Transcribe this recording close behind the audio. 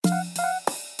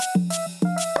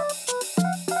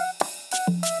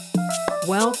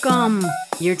Welcome.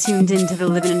 You're tuned into the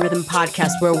Living in Rhythm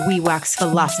podcast, where we wax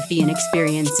philosophy and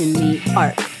experience in the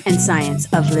art and science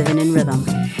of living in rhythm.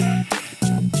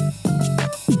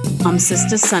 I'm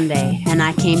Sista Sunday, and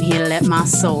I came here to let my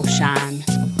soul shine.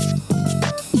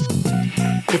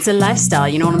 It's a lifestyle,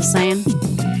 you know what I'm saying?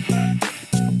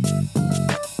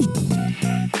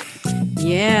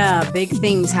 Yeah, big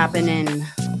things happening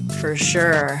for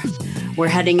sure. We're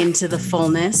heading into the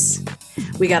fullness.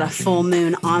 We got a full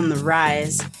moon on the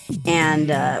rise, and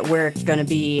we're going to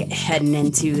be heading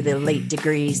into the late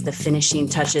degrees, the finishing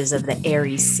touches of the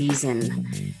Aries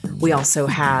season. We also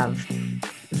have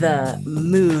the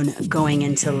moon going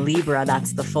into Libra.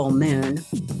 That's the full moon.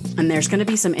 And there's going to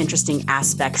be some interesting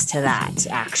aspects to that,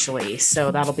 actually. So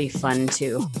that'll be fun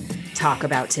to talk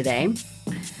about today.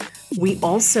 We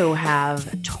also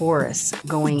have Taurus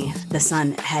the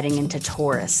sun heading into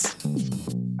Taurus,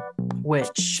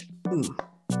 which...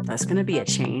 that's going to be a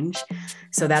change.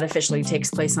 So that officially takes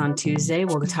place on Tuesday.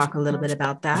 We'll talk a little bit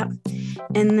about that.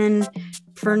 And then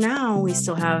for now, we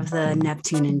still have the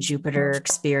Neptune and Jupiter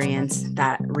experience,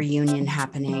 that reunion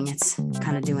happening. It's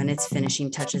kind of doing its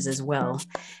finishing touches as well.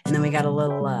 And then we got a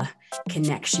little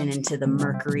connection into the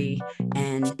Mercury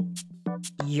and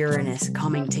Uranus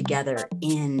coming together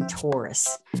in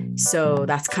Taurus. So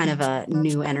that's kind of a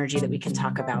new energy that we can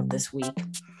talk about this week.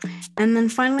 And then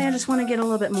finally, I just want to get a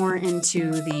little bit more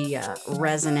into the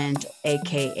resonant,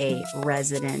 aka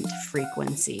resident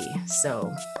frequency.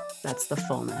 So that's the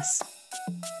fullness.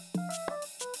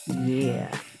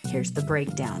 Yeah, here's the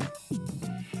breakdown.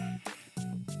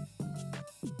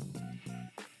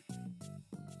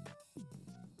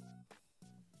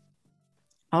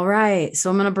 All right, so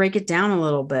I'm going to break it down a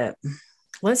little bit.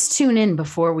 Let's tune in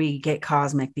before we get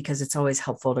cosmic, because it's always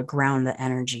helpful to ground the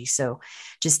energy. So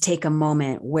just take a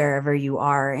moment wherever you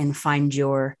are and find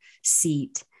your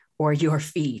seat or your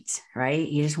feet, right?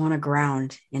 You just want to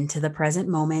ground into the present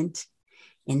moment,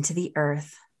 into the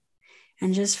earth,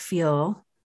 and just feel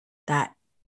that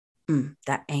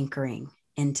anchoring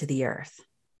into the earth.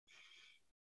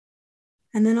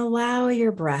 And then allow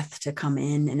your breath to come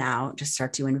in and out. Just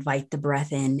start to invite the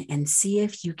breath in and see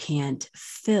if you can't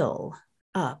fill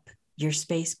up your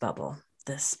space bubble,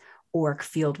 this auric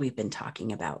field we've been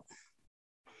talking about.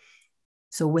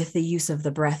 So with the use of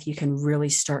the breath, you can really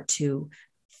start to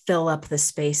fill up the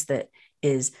space that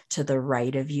is to the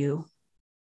right of you,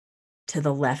 to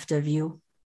the left of you,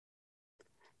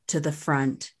 to the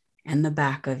front and the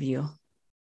back of you,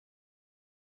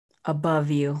 above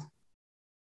you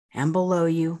and below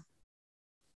you,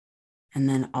 and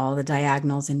then all the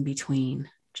diagonals in between.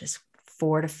 Just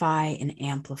fortify and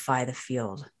amplify the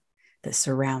field that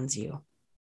surrounds you.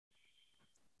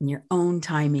 And your own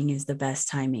timing is the best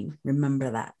timing. Remember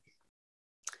that.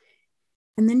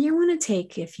 And then you want to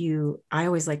take, I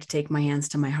always like to take my hands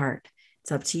to my heart.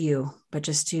 It's up to you, but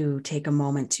just to take a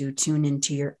moment to tune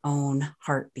into your own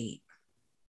heartbeat.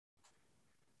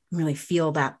 Really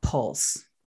feel that pulse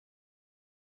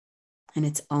in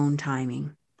its own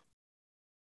timing.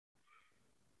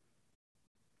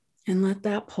 And let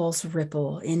that pulse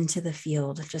ripple into the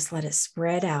field. Just let it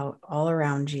spread out all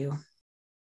around you.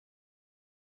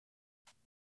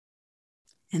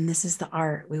 And this is the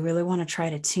art. We really want to try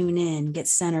to tune in, get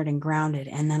centered and grounded,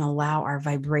 and then allow our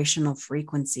vibrational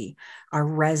frequency, our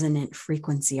resonant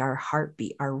frequency, our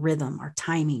heartbeat, our rhythm, our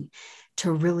timing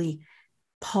to really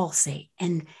pulsate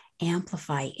and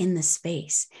amplify in the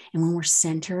space. And when we're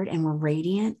centered and we're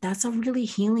radiant, that's a really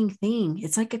healing thing.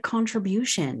 It's like a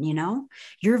contribution,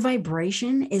 your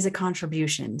vibration is a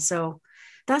contribution. So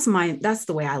that's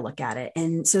the way I look at it.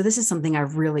 And so this is something I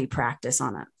really practice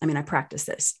on it. I practice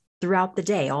this throughout the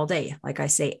day, all day. Like I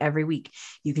say, every week,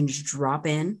 you can just drop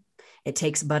in. It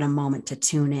takes but a moment to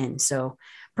tune in. So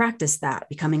practice that,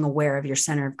 becoming aware of your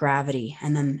center of gravity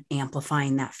and then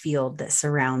amplifying that field that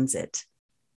surrounds it.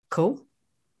 Cool?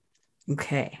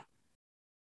 Okay.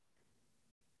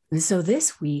 And so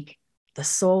this week, the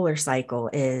solar cycle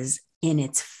is in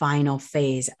its final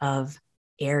phase of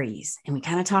Aries. And we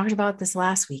kind of talked about this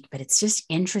last week, but it's just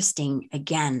interesting.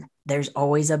 Again, there's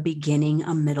always a beginning,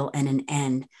 a middle, and an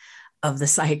end of the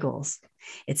cycles.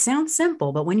 It sounds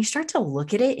simple, but when you start to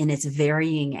look at it in its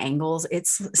varying angles,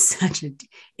 it's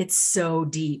so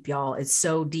deep, y'all. It's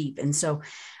so deep. And so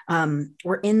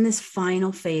we're in this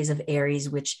final phase of Aries,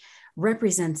 which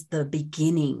represents the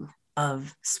beginning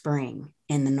of spring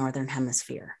in the northern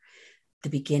hemisphere, the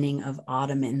beginning of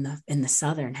autumn in the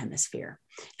southern hemisphere.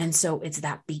 And so it's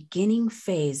that beginning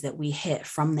phase that we hit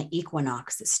from the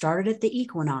equinox that started at the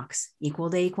equinox, equal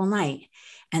day, equal night.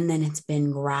 And then it's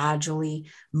been gradually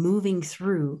moving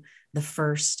through the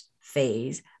first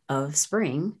phase of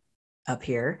spring up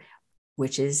here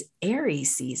which is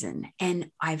Aries season. And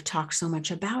I've talked so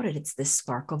much about it. It's this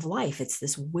spark of life. It's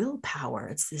this willpower.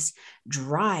 It's this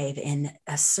drive and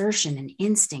assertion and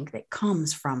instinct that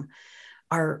comes from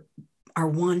our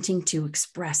wanting to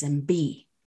express and be.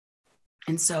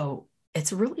 And so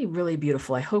it's really, really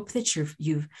beautiful. I hope that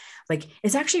you've like,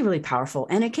 it's actually really powerful,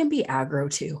 and it can be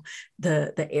aggro too.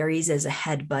 The Aries is a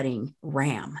head-butting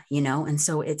ram, and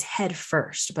so it's head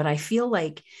first. But I feel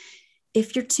like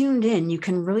if you're tuned in, you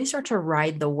can really start to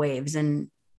ride the waves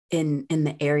in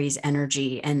the Aries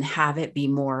energy and have it be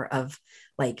more of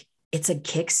like, it's a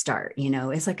kickstart,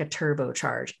 it's like a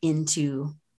turbocharge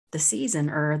into the season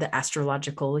or the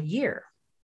astrological year,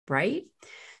 right?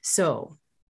 So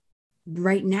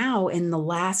right now in the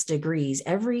last degrees,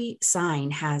 every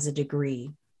sign has a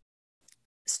degree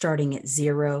starting at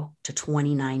 0 to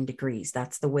 29 degrees.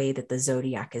 That's the way that the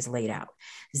zodiac is laid out,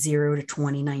 0 to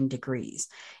 29 degrees.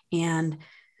 And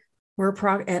we're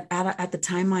at the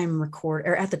time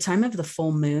at the time of the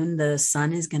full moon, the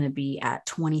sun is going to be at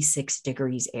 26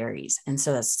 degrees Aries. And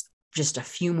so that's just a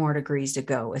few more degrees to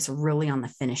go. It's really on the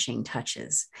finishing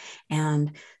touches.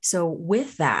 And so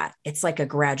with that, it's like a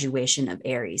graduation of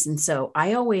Aries. And so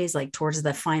I always like towards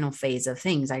the final phase of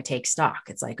things, I take stock.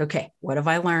 It's like, okay, what have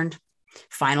I learned?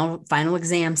 Final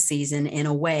exam season, in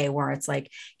a way where it's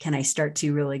like, can I start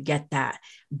to really get that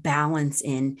balance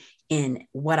in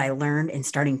what I learned and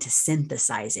starting to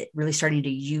synthesize it, really starting to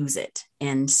use it.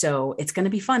 And so it's going to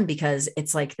be fun because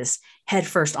it's like this head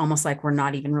first, almost like we're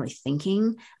not even really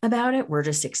thinking about it. We're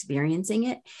just experiencing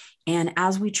it. And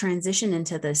as we transition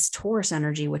into this Taurus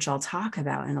energy, which I'll talk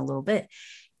about in a little bit,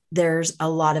 there's a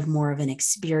lot of more of an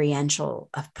experiential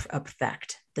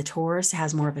effect. The Taurus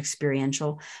has more of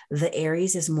experiential. The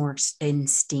Aries is more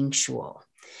instinctual.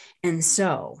 And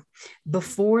so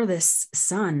before this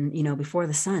sun, before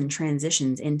the sun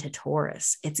transitions into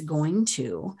Taurus, it's going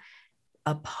to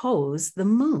oppose the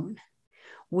moon.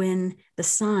 When the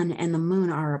sun and the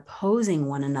moon are opposing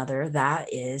one another,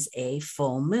 that is a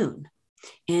full moon.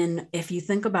 And if you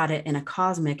think about it in a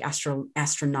cosmic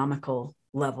astronomical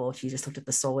level, if you just looked at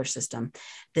the solar system,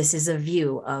 this is a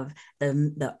view of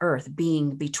the Earth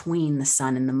being between the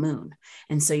sun and the moon.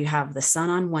 And so you have the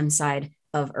sun on one side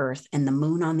of Earth and the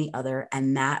moon on the other,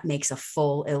 and that makes a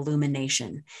full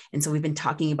illumination. And so we've been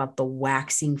talking about the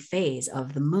waxing phase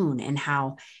of the moon and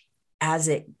how as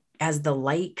the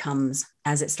light comes,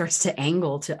 as it starts to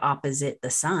angle to opposite the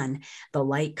sun, the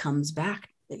light comes back.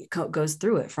 It goes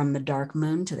through it from the dark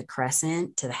moon to the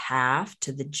crescent, to the half,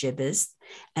 to the gibbous,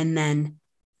 and then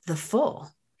the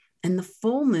full. And the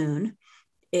full moon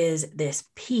is this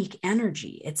peak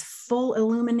energy. It's full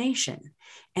illumination.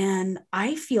 And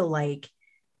I feel like,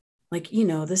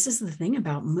 this is the thing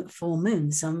about full moon.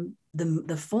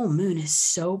 The full moon is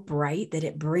so bright that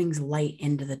it brings light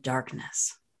into the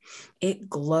darkness. It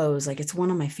glows. Like, it's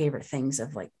one of my favorite things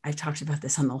of, like, I've talked about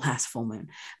this on the last full moon,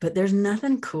 but there's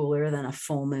nothing cooler than a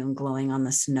full moon glowing on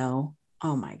the snow.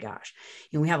 Oh my gosh.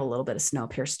 We have a little bit of snow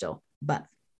up here still, but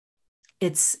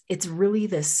it's really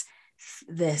this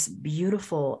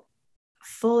beautiful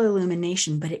full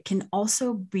illumination, but it can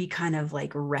also be kind of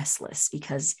like restless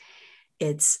because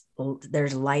there's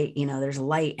light, there's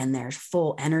light and there's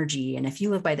full energy. And if you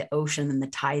live by the ocean, then the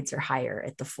tides are higher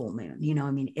at the full moon,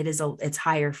 it's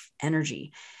higher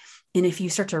energy. And if you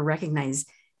start to recognize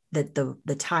that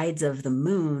the tides of the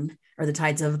moon or the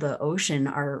tides of the ocean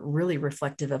are really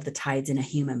reflective of the tides in a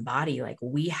human body, like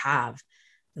we're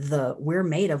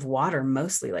made of water,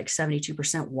 mostly like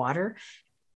 72% water.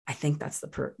 I think that's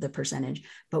the percentage,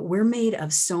 but we're made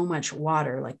of so much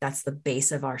water. Like, that's the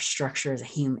base of our structure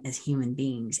as human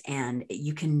beings. And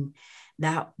you can,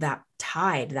 that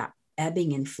tide, that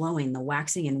ebbing and flowing, the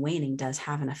waxing and waning does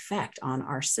have an effect on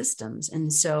our systems.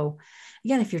 And so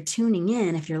again, if you're tuning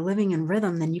in, if you're living in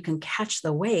rhythm, then you can catch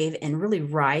the wave and really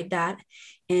ride that.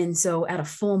 And so at a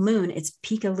full moon, it's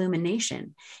peak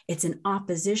illumination. It's an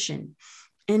opposition.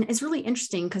 And it's really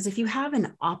interesting because if you have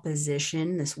an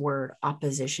opposition, this word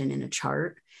opposition in a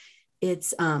chart,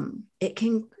 it's a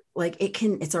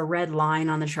red line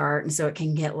on the chart. And so it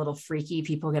can get a little freaky.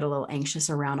 People get a little anxious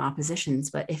around oppositions.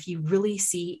 But if you really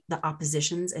see the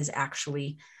oppositions as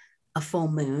actually a full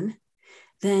moon,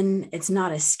 then it's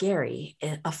not as scary.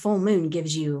 A full moon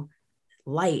gives you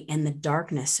light in the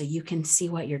darkness so you can see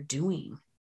what you're doing.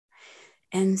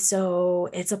 And so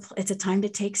it's a time to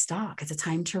take stock. It's a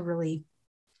time to really,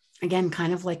 again,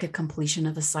 kind of like a completion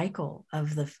of a cycle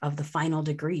of the final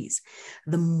degrees.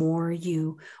 The more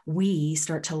we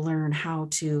start to learn how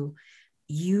to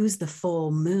use the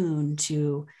full moon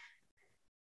to,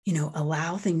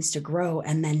 allow things to grow,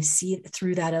 and then see it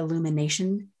through that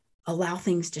illumination, allow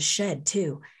things to shed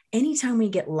too. Anytime we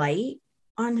get light,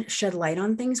 shed light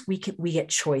on things, we get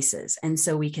choices. And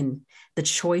so the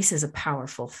choice is a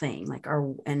powerful thing. Like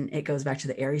and it goes back to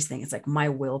the Aries thing. It's like my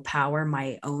willpower,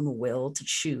 my own will to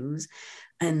choose.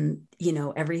 And,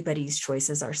 everybody's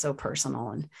choices are so personal.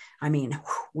 And I mean,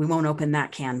 we won't open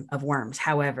that can of worms.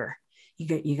 However,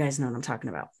 you guys know what I'm talking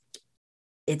about.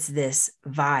 It's this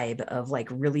vibe of like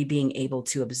really being able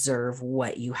to observe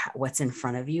what's in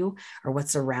front of you or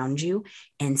what's around you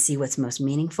and see what's most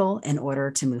meaningful in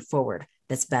order to move forward.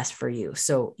 That's best for you.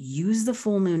 So use the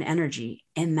full moon energy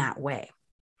in that way.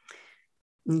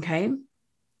 Okay.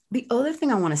 The other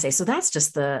thing I want to say, so that's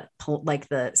just the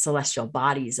celestial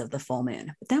bodies of the full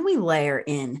moon. But then we layer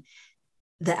in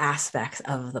the aspects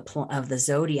of the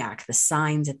zodiac, the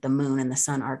signs that the moon and the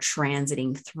sun are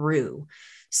transiting through.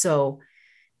 So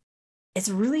it's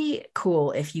really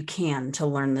cool if you can to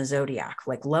learn the zodiac.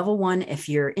 Like level 1, if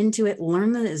you're into it,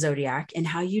 learn the zodiac and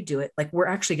how you do it. Like we're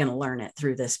actually going to learn it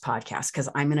through this podcast because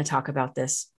I'm going to talk about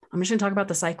this. I'm just going to talk about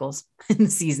the cycles and the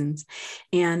seasons.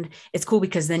 And it's cool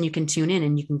because then you can tune in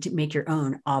and you can make your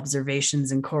own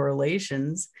observations and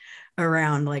correlations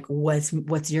around like what's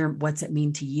it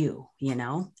mean to you,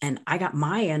 And I got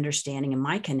my understanding and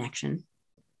my connection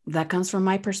that comes from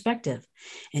my perspective,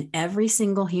 and every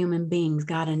single human being's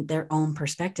got their own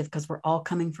perspective because we're all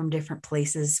coming from different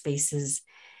places, spaces,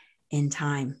 in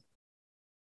time.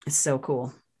 It's so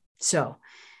cool. So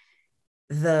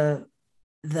the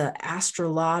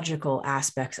astrological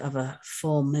aspects of a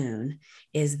full moon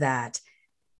is that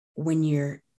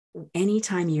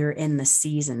anytime you're in the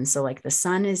season, so like the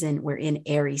sun we're in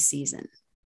Aries season.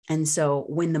 And so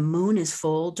when the moon is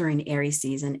full during Aries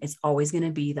season, it's always going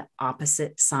to be the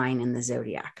opposite sign in the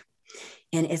zodiac.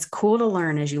 And it's cool to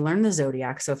learn as you learn the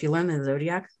zodiac. So if you learn the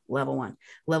zodiac, level 1,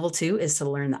 level 2 is to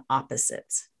learn the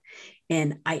opposites.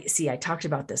 And I talked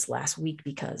about this last week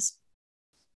because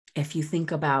if you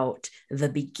think about the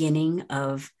beginning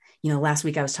of, last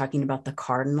week I was talking about the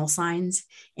cardinal signs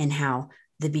and how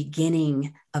the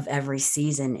beginning of every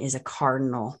season is a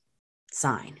cardinal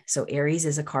sign. So Aries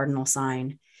is a cardinal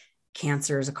sign.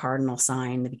 Cancer is a cardinal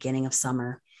sign. The beginning of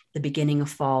summer, the beginning of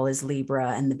fall is Libra,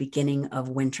 and the beginning of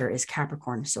winter is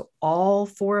Capricorn. So all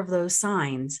 4 of those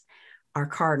signs are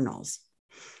cardinals.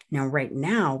 Now, right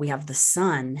now we have the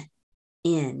sun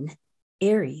in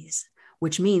Aries,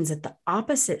 which means that the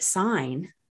opposite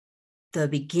sign, the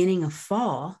beginning of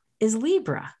fall, is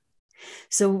Libra.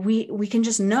 So we can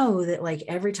just know that like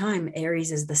every time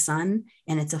Aries is the sun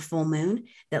and it's a full moon,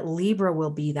 that Libra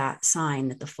will be that sign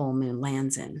that the full moon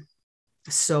lands in.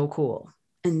 So cool.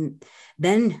 And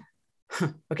then,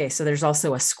 okay, so there's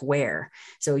also a square.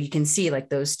 So you can see like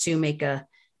those two make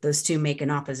an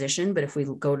opposition. But if we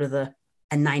go to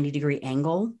a 90-degree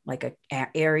angle, like a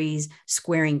Aries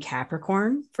squaring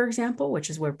Capricorn, for example,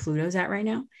 which is where Pluto's at right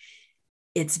now,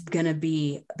 it's going to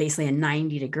be basically a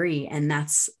 90-degree. And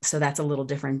that's a little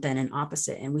different than an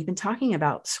opposite. And we've been talking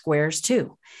about squares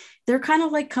too. They're kind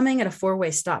of like coming at a 4-way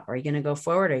stop. Are you going to go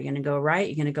forward? Are you going to go right?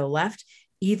 You're going to go left?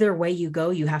 Either way you go,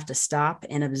 you have to stop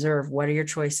and observe. What are your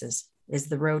choices? Is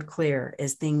the road clear?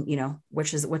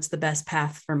 What's the best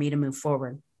path for me to move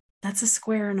forward? That's a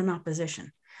square and an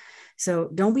opposition. So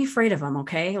don't be afraid of them.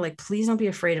 Okay. Like, please don't be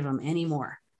afraid of them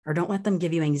anymore, or don't let them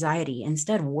give you anxiety.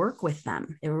 Instead, work with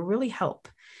them. It will really help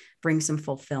bring some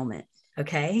fulfillment.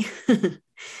 Okay.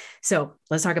 So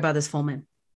let's talk about this full moon.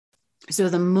 So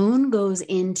the moon goes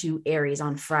into Aries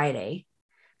on Friday,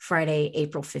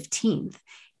 April 15th.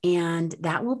 And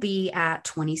that will be at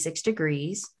 26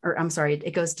 degrees, or I'm sorry,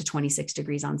 it goes to 26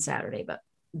 degrees on Saturday, but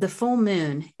the full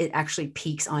moon, it actually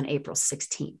peaks on April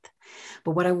 16th.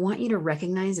 But what I want you to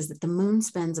recognize is that the moon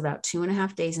spends about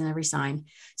 2.5 days in every sign.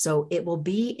 So it will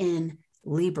be in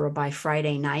Libra by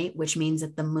Friday night, which means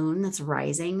that the moon that's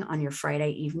rising on your Friday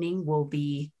evening will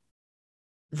be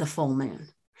the full moon.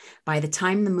 By the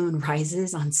time the moon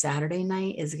rises on Saturday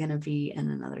night is going to be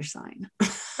in another sign.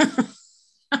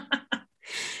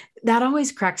 That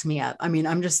always cracks me up. I mean,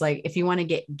 I'm just like, if you want to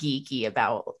get geeky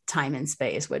about time and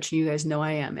space, which you guys know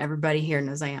I am, everybody here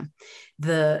knows I am.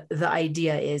 The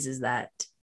idea is that,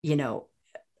 you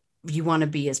want to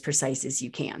be as precise as you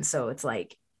can. So it's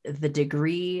like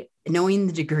knowing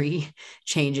the degree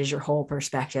changes your whole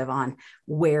perspective on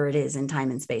where it is in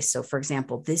time and space. So for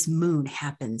example, this moon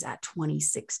happens at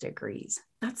 26 degrees.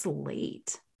 That's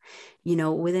late,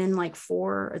 within like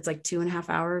it's like 2.5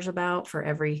 hours about for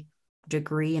every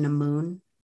degree in a moon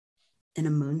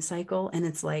cycle. And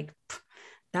it's like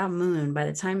that moon, by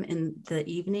the time in the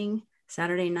evening,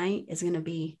 Saturday night, is going to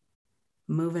be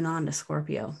moving on to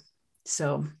Scorpio.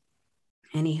 So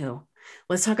anywho,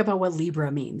 let's talk about what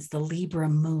Libra means, the Libra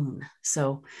moon.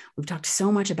 So we've talked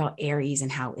so much about Aries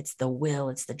and how it's the will,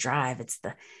 it's the drive, it's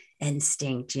the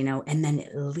instinct, and then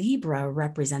Libra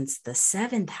represents the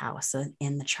seventh house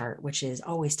in the chart, which is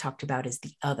always talked about as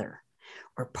the other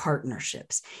or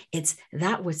partnerships. It's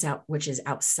that which is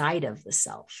outside of the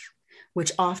self,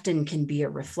 which often can be a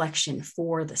reflection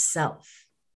for the self.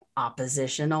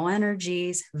 Oppositional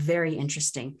energies, very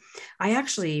interesting. I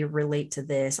actually relate to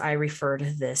this. I refer to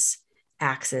this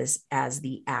axis as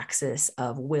the axis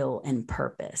of will and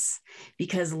purpose,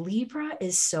 because Libra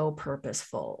is so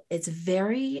purposeful. It's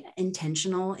very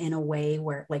intentional in a way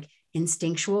where, like,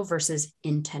 instinctual versus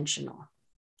intentional.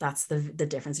 That's the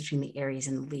difference between the Aries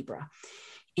and the Libra.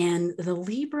 And the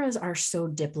Libras are so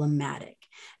diplomatic.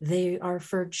 They are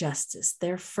for justice.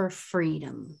 They're for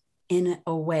freedom in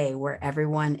a way where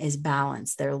everyone is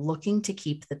balanced. They're looking to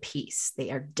keep the peace. They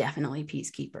are definitely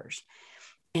peacekeepers.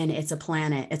 And it's a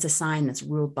planet, it's a sign that's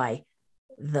ruled by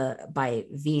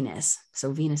Venus.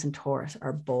 So Venus and Taurus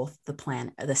are both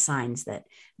the signs that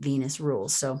Venus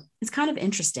rules. So it's kind of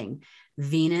interesting.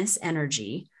 Venus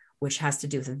energy, which has to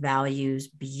do with values,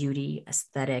 beauty,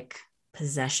 aesthetic,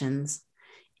 possessions.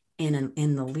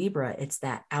 In the Libra, it's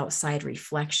that outside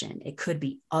reflection. It could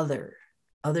be other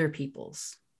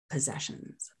people's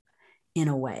possessions in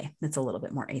a way. That's a little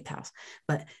bit more eighth house.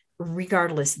 But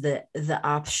regardless, the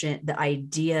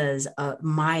ideas of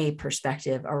my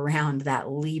perspective around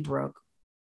that Libra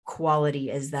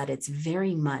quality is that it's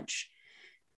very much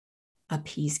a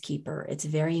peacekeeper. It's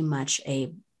very much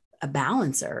a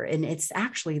balancer, and it's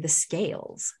actually the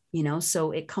scales,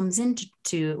 so it comes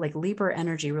into like Libra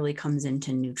energy really comes in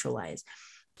to neutralize.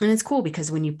 And it's cool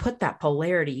because when you put that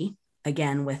polarity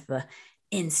again with the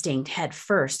instinct head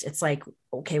first, it's like,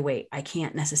 okay, wait, I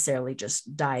can't necessarily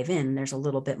just dive in. There's a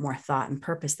little bit more thought and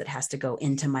purpose that has to go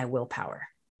into my willpower.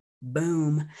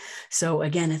 Boom. So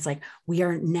again, it's like we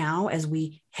are now, as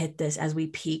we hit this, as we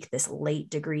peak this late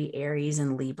degree Aries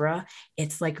and Libra,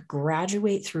 it's like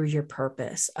graduate through your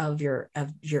purpose of your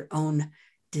own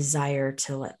desire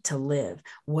to live.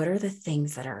 What are the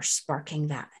things that are sparking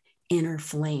that inner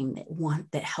flame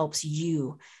that helps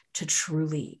you to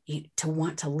truly to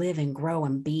want to live and grow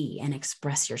and be and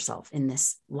express yourself in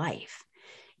this life?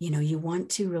 You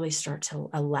want to really start to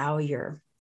allow your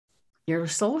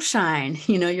soul shine,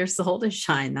 your soul to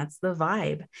shine. That's the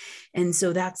vibe. And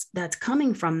so that's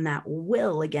coming from that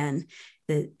will again,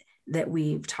 that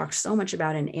we've talked so much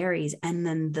about in Aries. And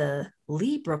then the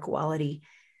Libra quality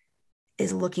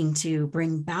is looking to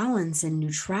bring balance and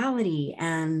neutrality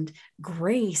and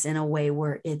grace in a way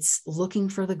where it's looking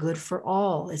for the good for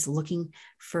all. It's looking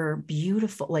for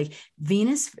beautiful, like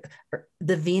Venus,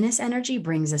 the Venus energy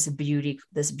brings us beauty,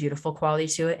 this beautiful quality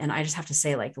to it. And I just have to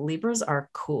say, like, Libras are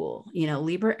cool.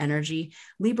 Libra energy,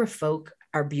 Libra folk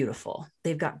are beautiful.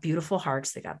 They've got beautiful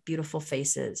hearts. They got beautiful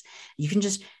faces. You can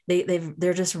just,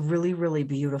 they're just really, really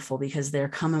beautiful because they're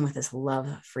coming with this love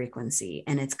frequency,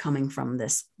 and it's coming from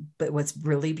this. But what's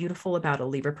really beautiful about a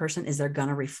Libra person is they're going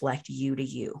to reflect you to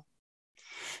you.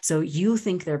 So you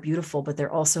think they're beautiful, but they're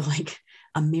also like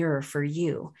a mirror for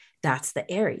you. That's the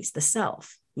Aries, the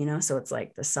self, so it's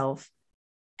like the self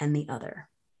and the other,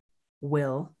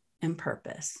 will and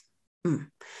purpose.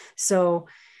 So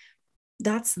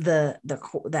that's the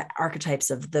archetypes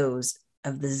of the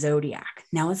zodiac.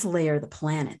 Now let's layer the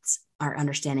planets, our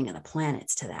understanding of the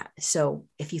planets to that. So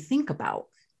if you think about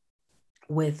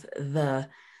with the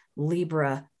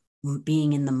Libra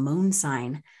being in the moon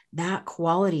sign, that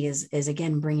quality is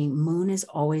again bringing, moon is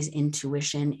always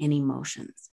intuition and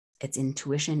emotions. It's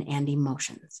intuition and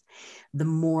emotions. The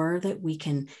more that we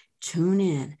can tune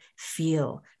in,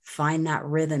 feel, find that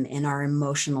rhythm in our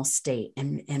emotional state,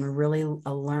 and really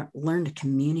learn to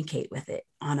communicate with it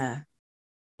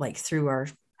through our,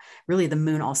 really, the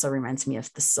moon also reminds me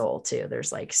of the soul too.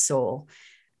 There's like soul,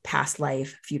 past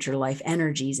life, future life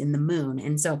energies in the moon.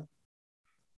 And so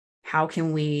how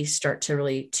can we start to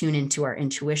really tune into our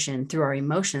intuition through our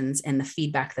emotions and the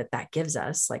feedback that gives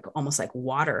us, like almost like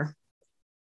water,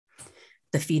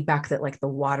 the feedback that like the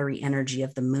watery energy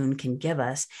of the moon can give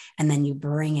us. And then you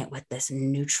bring it with this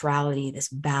neutrality, this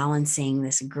balancing,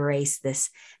 this grace, this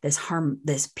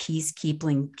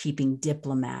keeping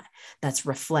diplomat that's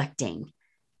reflecting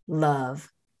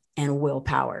love and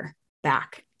willpower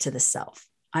back to the self.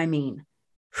 I mean,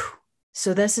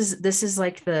 so this is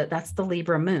like that's the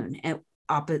Libra moon, and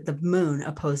the moon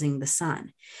opposing the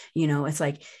sun. It's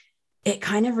like, it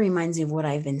kind of reminds me of what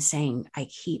I've been saying. I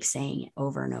keep saying it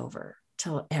over and over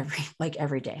till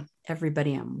every day,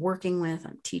 everybody I'm working with,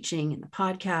 I'm teaching in the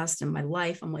podcast, in my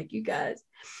life. I'm like, you guys,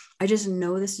 I just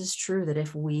know this is true, that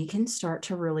if we can start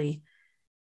to really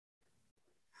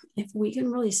if we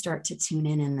can really start to tune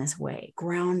in this way,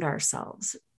 ground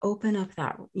ourselves, open up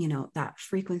that, that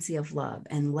frequency of love,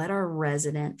 and let our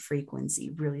resonant frequency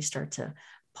really start to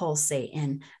pulsate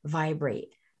and vibrate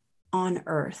on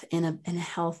earth in a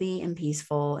healthy and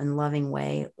peaceful and loving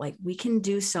way, like we can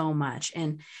do so much.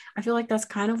 And I feel like that's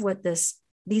kind of what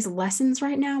these lessons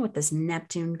right now with this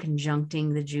Neptune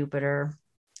conjuncting the Jupiter,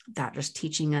 that just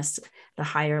teaching us the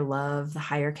higher love, the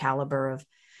higher caliber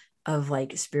of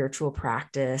like spiritual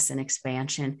practice and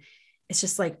expansion. It's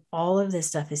just like all of this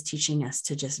stuff is teaching us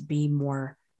to just be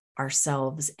more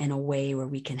ourselves in a way where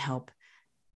we can help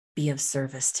be of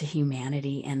service to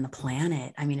humanity and the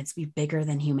planet. I mean, it's be bigger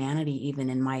than humanity. Even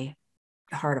in my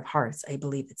heart of hearts, I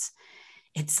believe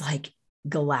it's like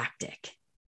galactic.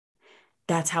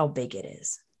 That's how big it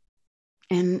is.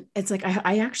 And it's like,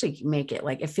 I actually make it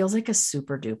like, it feels like a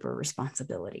super duper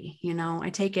responsibility. I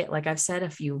take it, like I've said a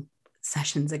few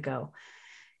sessions ago,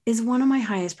 is one of my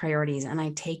highest priorities. And I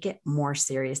take it more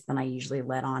serious than I usually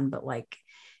let on. But like,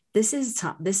 this is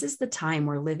the time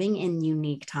we're living in,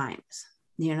 unique times.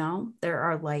 There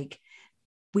are like,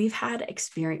 we've had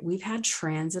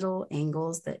transital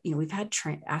angles that, we've had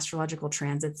astrological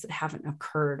transits that haven't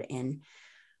occurred in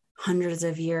hundreds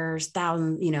of years,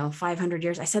 thousands, 500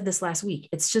 years. I said this last week.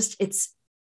 It's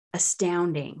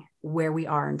astounding where we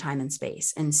are in time and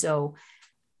space. And so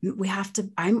we have to,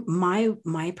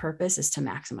 my purpose is to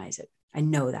maximize it. I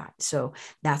know that. So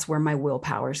that's where my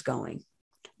willpower is going.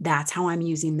 That's how I'm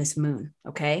using this moon.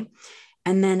 Okay.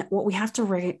 And then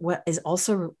what is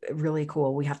also really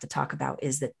cool, we have to talk about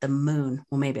is that the moon,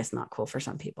 well, maybe it's not cool for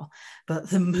some people, but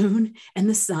the moon and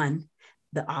the sun,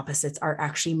 the opposites, are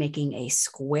actually making a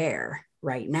square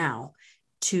right now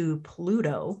to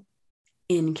Pluto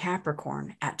in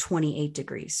Capricorn at 28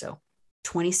 degrees. So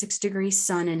 26 degrees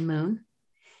sun and moon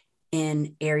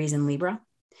in Aries and Libra,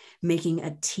 making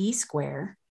a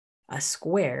square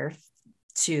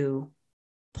to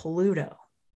Pluto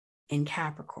in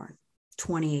Capricorn,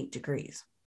 28 degrees.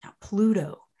 Now,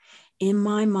 Pluto, in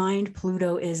my mind,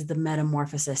 Pluto is the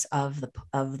metamorphosis of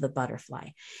the butterfly.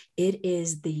 It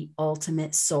is the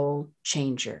ultimate soul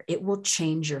changer. It will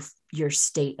change your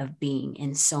state of being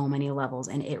in so many levels.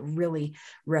 And it really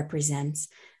represents,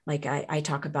 like I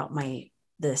talk about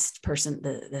this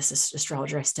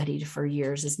astrologer I studied for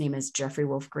years. His name is Jeffrey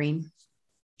Wolf Green.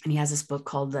 And he has this book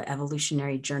called The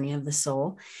Evolutionary Journey of the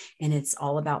Soul. And it's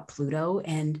all about Pluto.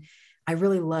 And I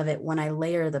really love it when I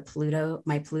layer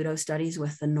my Pluto studies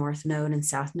with the North Node and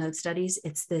South Node studies.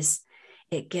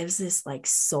 It gives this like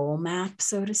soul map,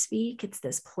 so to speak. It's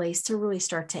this place to really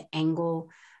start to angle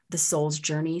the soul's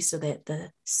journey so that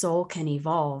the soul can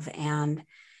evolve. And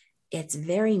it's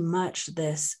very much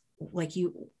this, like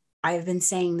I've been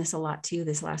saying this a lot too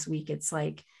this last week. It's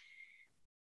like,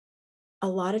 a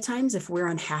lot of times if we're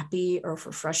unhappy or if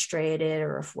we're frustrated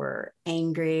or if we're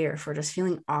angry or if we're just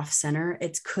feeling off center,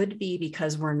 it could be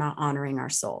because we're not honoring our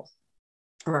soul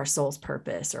or our soul's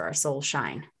purpose or our soul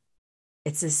shine.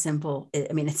 It's as simple.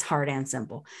 It's hard and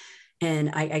simple.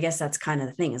 And I guess that's kind of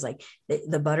the thing, is like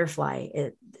the butterfly,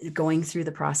 going through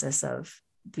the process of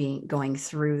going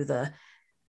through the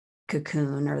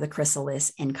cocoon or the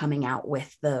chrysalis and coming out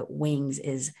with the wings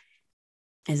is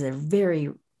a very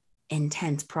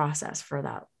intense process for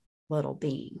that little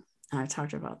being. And I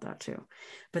talked about that too.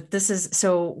 But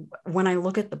so when I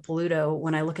look at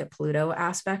Pluto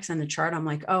aspects in the chart, I'm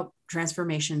like, oh,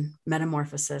 transformation,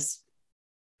 metamorphosis.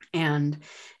 And,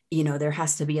 there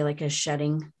has to be like a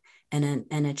shedding and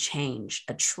a change,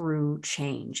 a true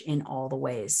change in all the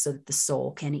ways so that the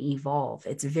soul can evolve.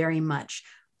 It's very much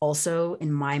also,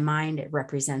 in my mind, it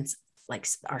represents like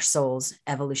our soul's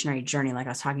evolutionary journey, like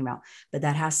I was talking about, but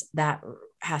that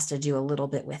has to do a little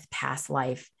bit with past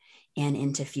life and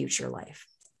into future life.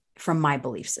 From my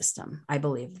belief system, I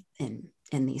believe in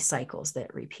these cycles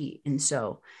that repeat. And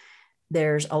so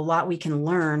there's a lot we can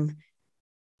learn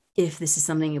if this is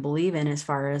something you believe in, as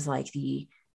far as like the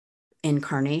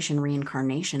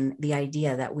reincarnation, the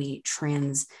idea that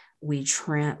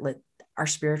our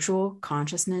spiritual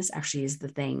consciousness actually is the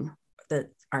thing that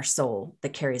our soul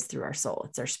that carries through our soul.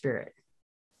 It's our spirit,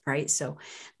 right? So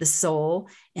the soul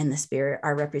and the spirit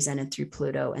are represented through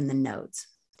Pluto and the nodes.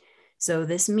 So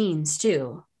this means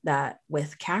too that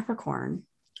with Capricorn,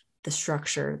 the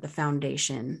structure, the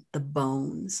foundation, the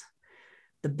bones,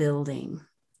 the building,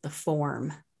 the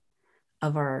form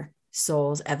of our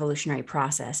soul's evolutionary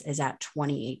process is at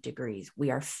 28 degrees.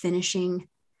 We are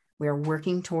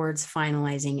working towards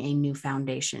finalizing a new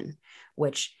foundation,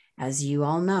 which, as you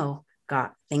all know,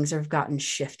 things have gotten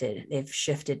shifted. They've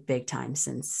shifted big time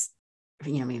since,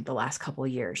 the last couple of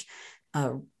years.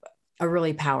 A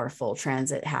really powerful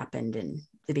transit happened in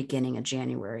the beginning of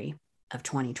January of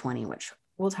 2020, which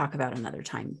we'll talk about another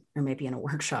time, or maybe in a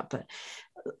workshop. But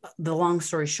the long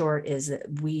story short is that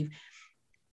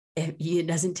it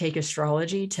doesn't take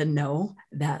astrology to know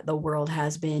that the world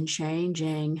has been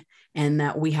changing and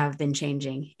that we have been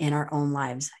changing in our own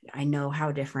lives. I know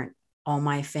how different all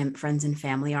my friends and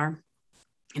family are,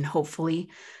 and hopefully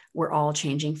we're all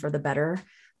changing for the better.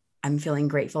 I'm feeling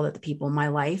grateful that the people in my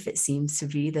life, it seems to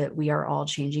be that we are all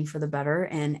changing for the better.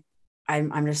 And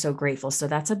I'm just so grateful. So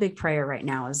that's a big prayer right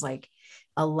now, is like,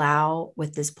 allow,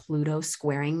 with this Pluto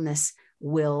squaring this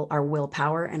our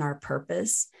willpower and our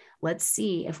purpose, let's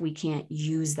see if we can't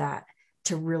use that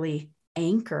to really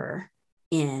anchor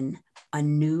in a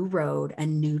new road, a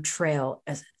new trail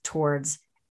towards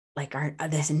like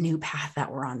this new path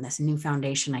that we're on, this new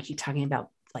foundation. I keep talking about,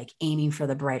 like aiming for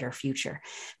the brighter future.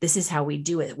 This is how we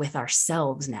do it with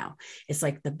ourselves now. It's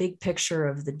like the big picture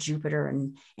of the Jupiter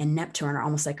and Neptune are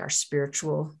almost like our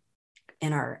spiritual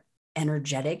and our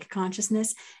energetic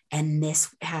consciousness. And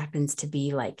this happens to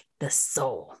be like the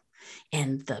soul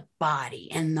and the body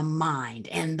and the mind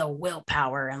and the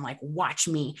willpower, and like, watch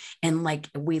me. And like,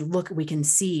 we can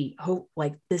see hope,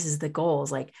 like this is the goal,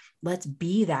 is like, let's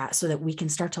be that, so that we can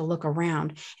start to look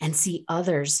around and see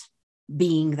others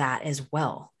being that as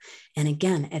well. And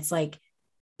again, it's like,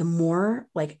 the more,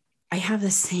 like, I have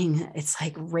this thing, it's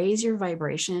like, raise your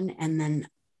vibration and then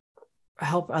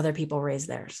help other people raise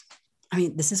theirs. I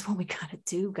mean, this is what we got to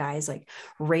do, guys. Like,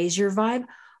 raise your vibe,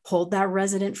 hold that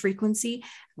resonant frequency,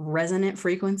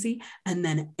 and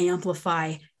then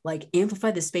amplify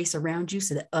the space around you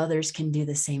so that others can do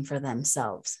the same for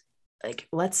themselves. Like,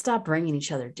 let's stop bringing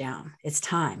each other down. It's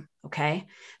time. Okay.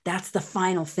 That's the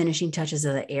final finishing touches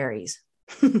of the Aries.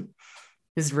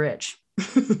 Is rich.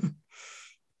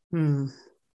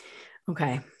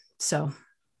 Okay. So,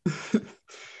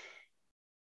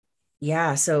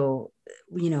 yeah. So,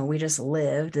 we just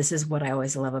lived. This is what I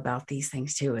always love about these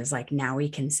things too, is like, now we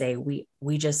can say we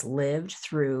just lived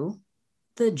through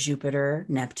the Jupiter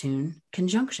Neptune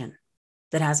conjunction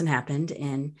that hasn't happened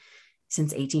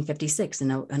since 1856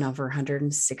 in over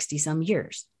 160 some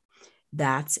years.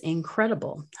 That's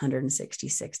incredible.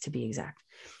 166 to be exact.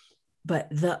 But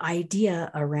the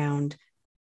idea around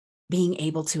being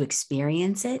able to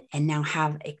experience it, and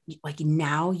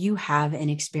now you have an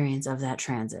experience of that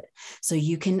transit. So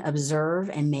you can observe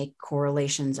and make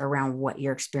correlations around what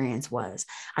your experience was.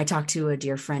 I talked to a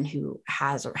dear friend who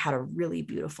had a really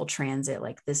beautiful transit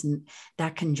like this.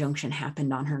 That conjunction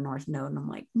happened on her North Node. And I'm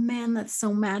like, man, that's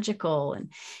so magical.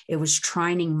 And it was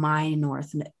trining my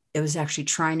North. It was actually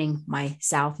trining my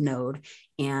South Node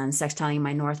and sextiling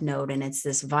my North Node. And it's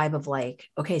this vibe of like,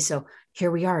 okay, so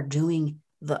here we are doing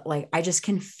I just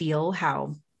can feel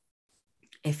how,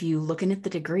 if you looking at the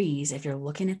degrees, if you're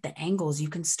looking at the angles, you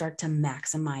can start to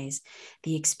maximize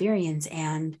the experience.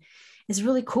 And it's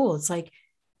really cool. It's like,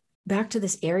 back to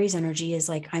this Aries energy, is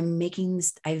like, I've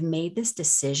made this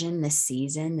decision this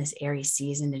season, this Aries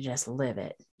season, to just live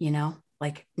it,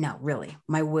 like, no, really,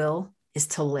 my will is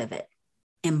to live it,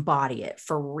 embody it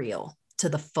for real to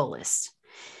the fullest.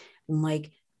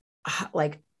 Like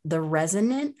the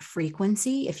resonant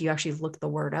frequency, if you actually look the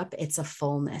word up, it's a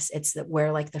fullness. It's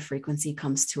where like the frequency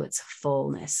comes to its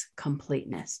fullness,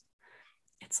 completeness.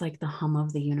 It's like the hum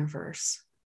of the universe,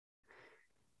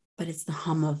 but it's the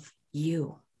hum of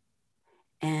you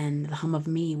and the hum of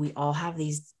me. We all have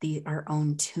our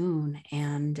own tune,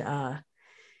 and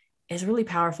it's really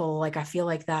powerful. Like, I feel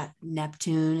like that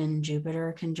Neptune and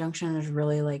Jupiter conjunction is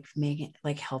really like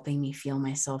helping me feel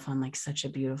myself on like such a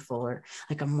beautiful, or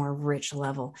like a more rich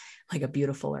level, like a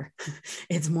beautiful, or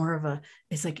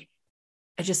it's like,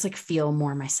 I just like feel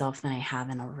more myself than I have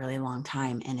in a really long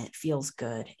time. And it feels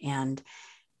good. And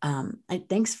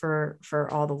thanks for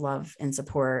all the love and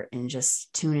support and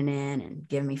just tuning in and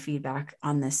giving me feedback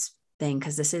on this thing.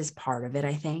 'Cause this is part of it.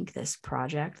 I think this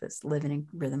project, this Living in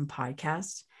Rhythm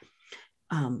podcast.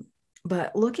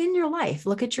 But look at your life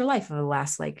over the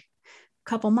last like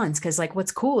couple months. Cause like,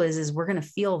 what's cool is we're going to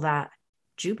feel that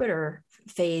Jupiter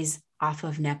phase off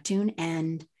of Neptune,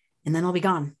 and then it'll be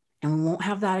gone, and we won't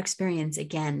have that experience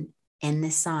again in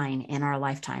this sign in our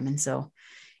lifetime. And so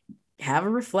have a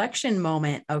reflection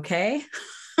moment. Okay.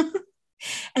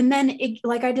 And then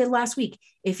like I did last week,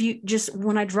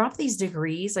 when I drop these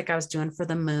degrees, like I was doing for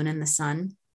the moon and the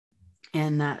sun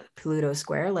and that Pluto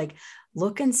square, like,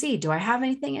 look and see, do I have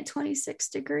anything at 26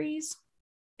 degrees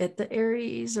at the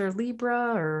Aries or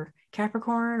Libra or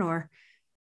Capricorn or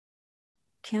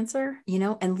Cancer,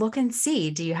 and look and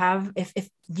see, do you have, if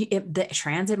the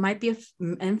transit might be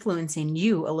influencing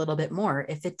you a little bit more.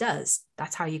 If it does,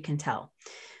 that's how you can tell.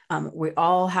 We're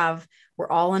all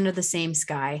under the same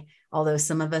sky. Although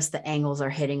some of us, the angles are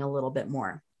hitting a little bit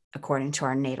more according to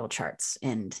our natal charts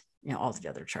and, all the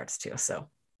other charts too. So,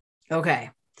 okay.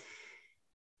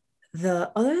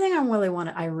 The other thing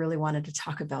I really wanted to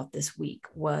talk about this week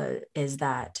is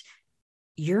that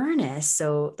Uranus.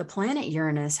 So the planet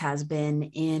Uranus has been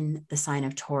in the sign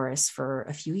of Taurus for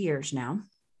a few years now.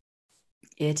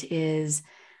 It is,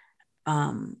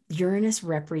 Uranus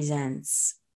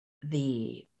represents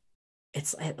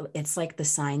it's like the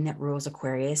sign that rules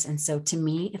Aquarius. And so to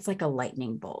me, it's like a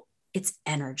lightning bolt. It's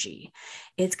energy.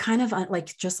 It's kind of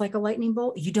like, just like a lightning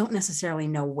bolt, you don't necessarily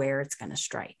know where it's going to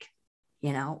strike,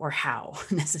 or how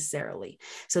necessarily.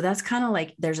 So that's kind of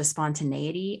like, there's a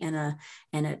spontaneity and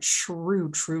a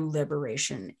true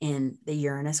liberation in the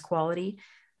Uranus quality.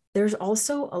 There's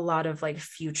also a lot of like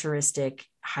futuristic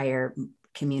higher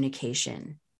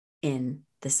communication in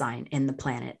the sign, in the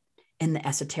planet, in the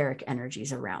esoteric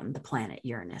energies around the planet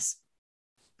Uranus.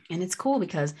 And it's cool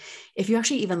because if you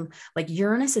actually even like,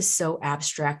 Uranus is so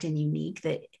abstract and unique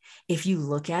that if you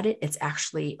look at it, it's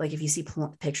actually like, if you see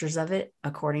pictures of it,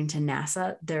 according to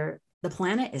NASA, the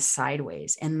planet is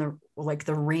sideways and the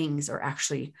rings are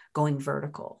actually going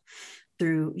vertical.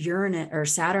 Through Uranus or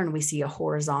Saturn, we see a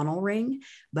horizontal ring,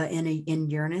 but in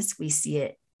Uranus, we see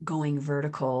it going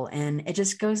vertical, and it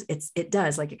just goes, it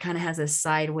does like, it kind of has a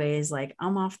sideways, like,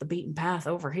 I'm off the beaten path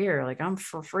over here, like I'm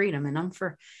for freedom and I'm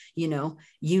for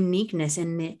uniqueness,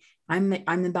 and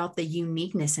I'm about the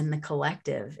uniqueness in the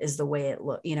collective is the way it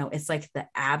looks. It's like the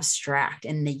abstract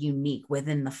and the unique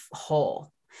within the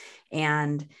whole.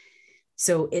 And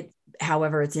so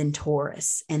however, it's in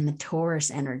Taurus, and the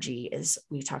Taurus energy is,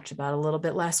 we talked about a little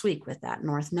bit last week with that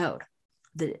North Node.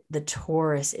 The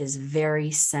Taurus is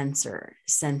very sensory,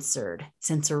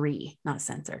 not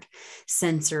censored,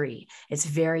 sensory.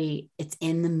 It's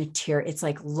in the material. It's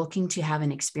like looking to have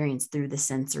an experience through the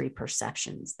sensory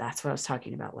perceptions. That's what I was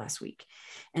talking about last week.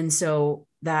 And so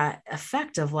that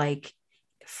effect of like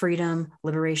freedom,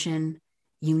 liberation,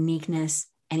 uniqueness,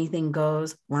 anything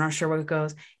goes, we're not sure what it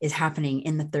goes, is happening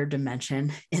in the third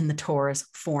dimension, in the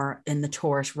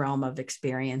Taurus realm of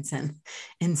experience and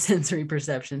in sensory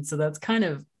perception. So that's kind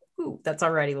of, that's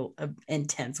already an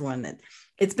intense one that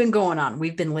it's been going on.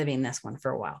 We've been living this one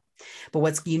for a while. But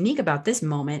what's unique about this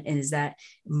moment is that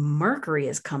Mercury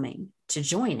is coming to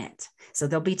join it. So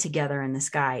they'll be together in the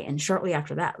sky. And shortly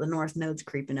after that, the North Node's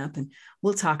creeping up, and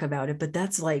we'll talk about it. But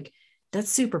that's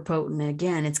super potent. And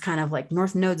again, it's kind of like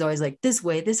North Node's always like this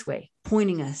way,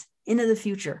 pointing us into the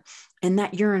future. And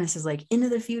that Uranus is like into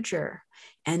the future.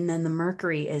 And then the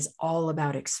Mercury is all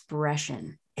about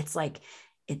expression. It's like,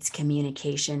 it's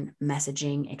communication,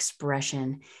 messaging,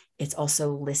 expression. It's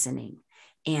also listening.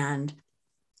 And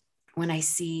when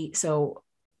so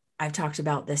I've talked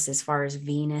about this as far as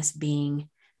Venus being,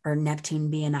 or Neptune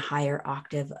being a higher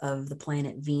octave of the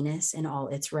planet Venus in all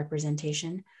its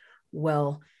representation.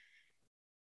 Well,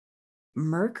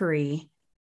 Mercury,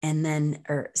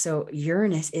 so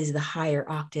Uranus is the higher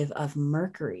octave of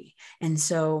Mercury. And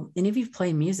if you've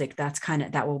played music,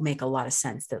 that will make a lot of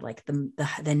sense, that like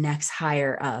the next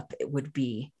higher up, it would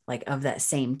be like of that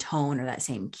same tone or that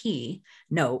same key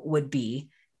note would be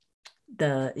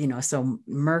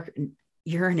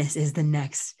Uranus is the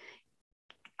next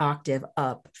octave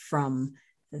up from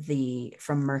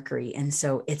Mercury. And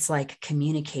so it's like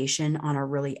communication on a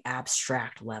really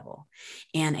abstract level.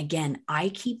 And again, I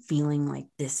keep feeling like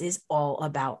this is all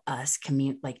about us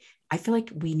like, I feel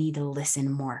like we need to listen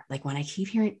more. Like when I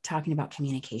keep talking about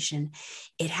communication,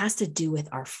 it has to do with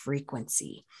our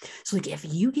frequency. So like, if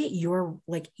you get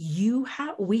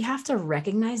we have to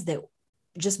recognize that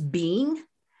just being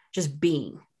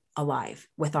alive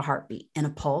with a heartbeat and a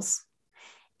pulse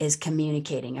is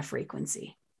communicating a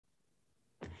frequency.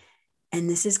 And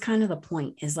this is kind of the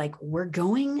point, is like, we're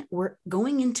going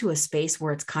into a space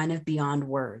where it's kind of beyond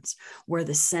words, where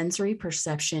the sensory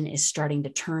perception is starting to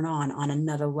turn on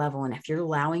another level. And if you're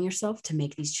allowing yourself to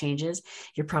make these changes,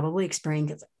 you're probably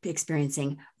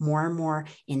experiencing more and more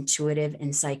intuitive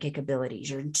and psychic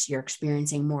abilities. You're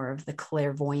experiencing more of the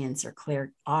clairvoyance or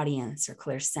clairaudience or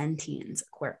clairsentience,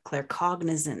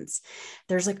 claircognizance.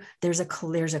 There's a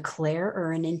clair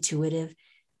or an intuitive,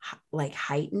 like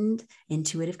heightened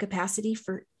intuitive capacity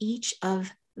for each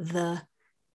of the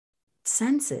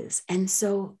senses. And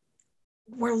so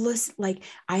like,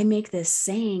 I make this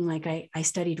saying, like I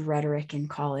studied rhetoric in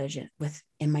college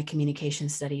in my communication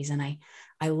studies. And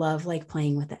I love like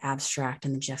playing with the abstract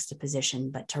and the juxtaposition,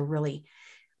 but to really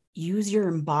use your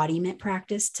embodiment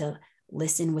practice to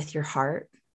listen with your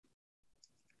heart,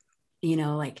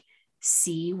 like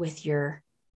see with your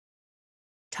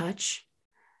touch,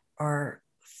 or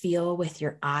feel with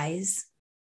your eyes,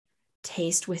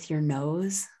 taste with your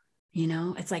nose,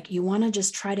 It's like you want to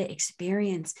just try to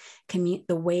experience the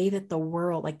way that the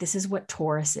world, like this is what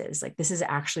Taurus is. Like this is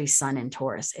actually Sun in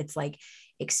Taurus. It's like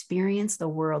experience the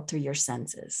world through your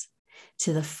senses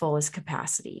to the fullest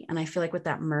capacity. And I feel like with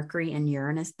that Mercury and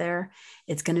Uranus there,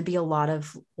 it's going to be a lot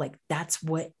of like, that's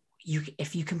what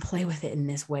if you can play with it in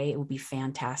this way, it will be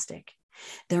fantastic.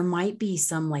 There might be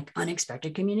some like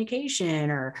unexpected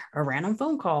communication or a random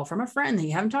phone call from a friend that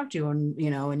you haven't talked to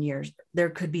in years. There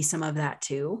could be some of that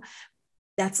too.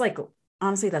 That's like,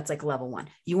 honestly, that's like level one.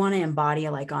 You want to embody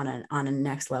like on a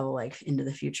next level, like into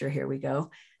the future. Here we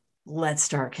go. Let's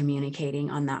start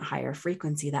communicating on that higher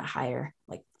frequency, that higher,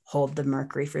 like hold the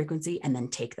Mercury frequency and then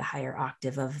take the higher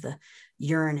octave of the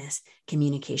Uranus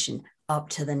communication up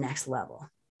to the next level.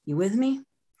 You with me?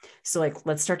 So like,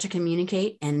 let's start to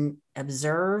communicate and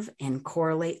observe and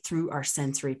correlate through our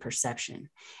sensory perception.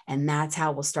 And that's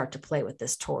how we'll start to play with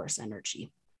this Taurus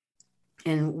energy.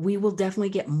 And we will definitely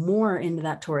get more into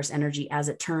that Taurus energy as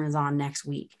it turns on next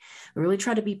week. We really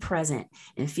try to be present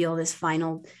and feel this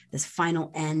final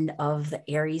end of the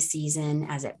Aries season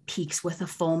as it peaks with a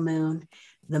full moon.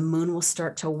 The moon will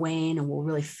start to wane and we'll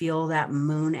really feel that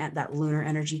moon at that lunar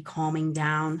energy calming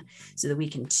down so that we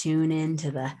can tune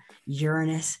into the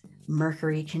Uranus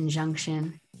Mercury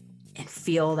conjunction and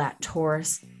feel that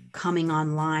Taurus coming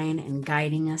online and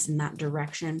guiding us in that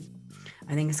direction.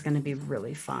 I think it's going to be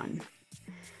really fun.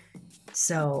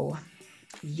 So,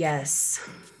 yes,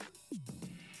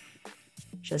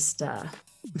 just I'm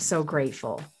so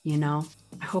grateful,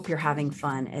 I hope you're having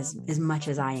fun as much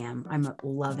as I am. I'm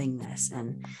loving this.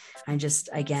 And I'm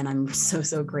I'm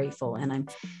so grateful. And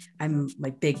I'm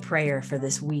my big prayer for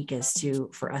this week is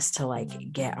for us to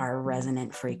like get our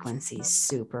resonant frequencies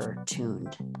super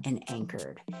tuned and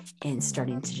anchored and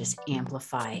starting to just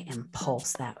amplify and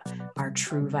pulse that our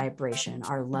true vibration,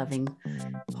 our loving,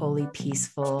 holy,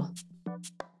 peaceful,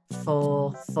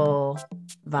 full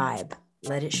vibe.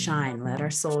 Let it shine. Let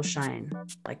our soul shine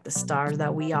like the stars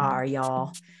that we are,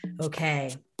 y'all.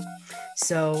 Okay.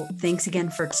 So thanks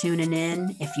again for tuning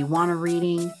in. If you want a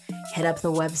reading, hit up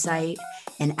the website.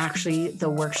 And actually, the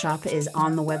workshop is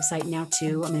on the website now,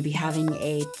 too. I'm going to be having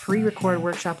a pre-recorded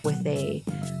workshop with a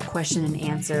question and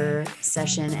answer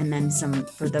session. And then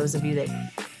for those of you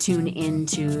that tune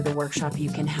into the workshop,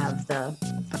 you can have a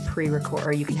pre-record,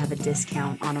 or you can have a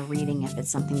discount on a reading if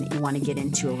it's something that you want to get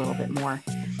into a little bit more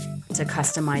to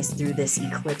customize through this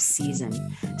eclipse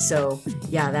season. So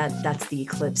yeah, that's the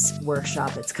eclipse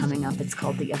workshop that's coming up. It's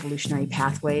called the Evolutionary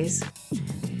Pathways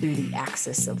Through the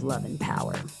Axis of Love and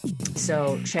Power.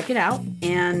 So check it out.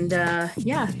 And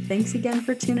thanks again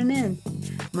for tuning in.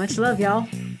 Much love, y'all.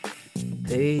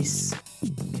 Peace.